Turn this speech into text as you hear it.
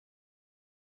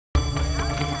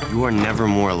You are never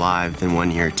more alive than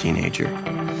when you're a teenager.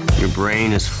 Your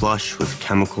brain is flush with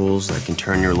chemicals that can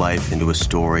turn your life into a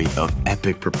story of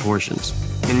epic proportions.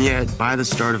 And yet, by the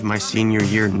start of my senior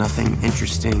year, nothing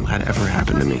interesting had ever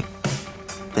happened to me.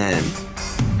 Then,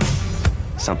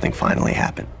 something finally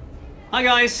happened. Hi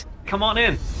guys, come on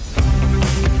in.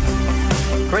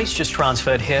 Grace just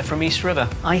transferred here from East River.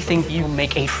 I think you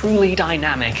make a truly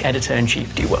dynamic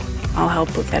editor-in-chief duo. I'll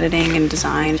help with editing and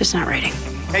design, just not writing.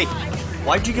 Hey,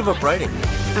 why'd you give up writing?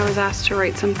 I was asked to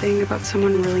write something about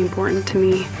someone really important to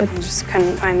me, but I just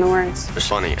couldn't find the words. It's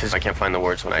funny, because I can't find the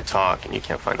words when I talk, and you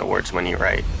can't find the words when you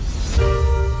write.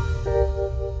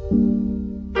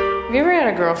 Have you ever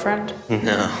had a girlfriend?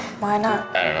 No. Why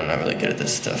not? I don't know, I'm not really good at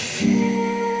this stuff.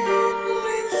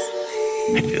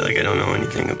 I feel like I don't know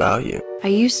anything about you. I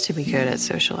used to be good at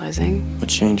socializing. What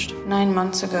changed? 9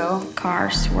 months ago, car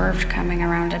swerved coming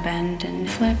around a bend and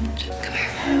flipped. Come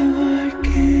here. What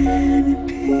can it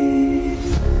be?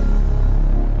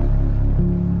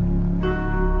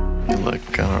 You look,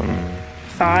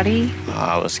 Thoughty?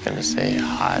 I was gonna say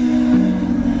hot.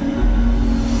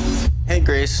 Hey,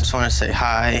 Grace, just want to say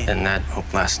hi. And that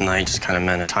hope last night just kind of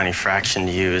meant a tiny fraction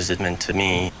to you as it meant to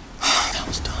me. That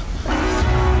was dumb.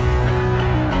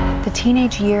 The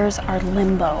teenage years are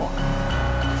limbo.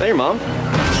 Is that your mom?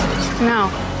 No.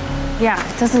 Yeah,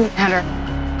 it doesn't matter.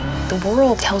 The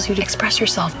world tells you to express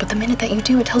yourself, but the minute that you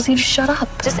do, it tells you to shut up.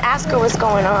 Just ask her what's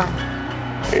going on.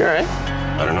 Are you all right?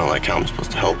 I don't know, like, how I'm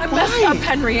supposed to help. I'm messed up,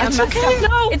 Henry. I'm messed up.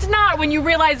 No, it's not when you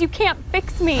realize you can't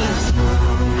fix me.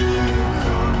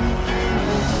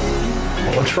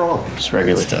 What's wrong? It's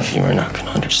regular stuff you are not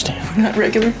gonna understand. We're not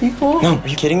regular people. No, are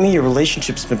you kidding me? Your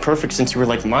relationship's been perfect since you were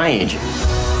like my age.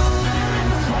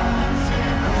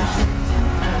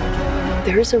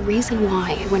 There's a reason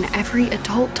why, when every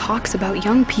adult talks about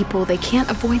young people, they can't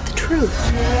avoid the truth.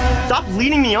 Stop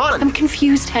leading me on. I'm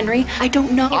confused, Henry. I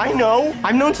don't know. I know.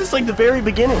 I've known since like the very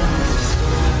beginning.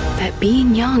 That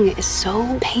being young is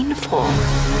so painful.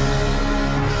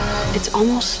 It's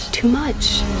almost too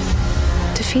much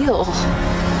to feel.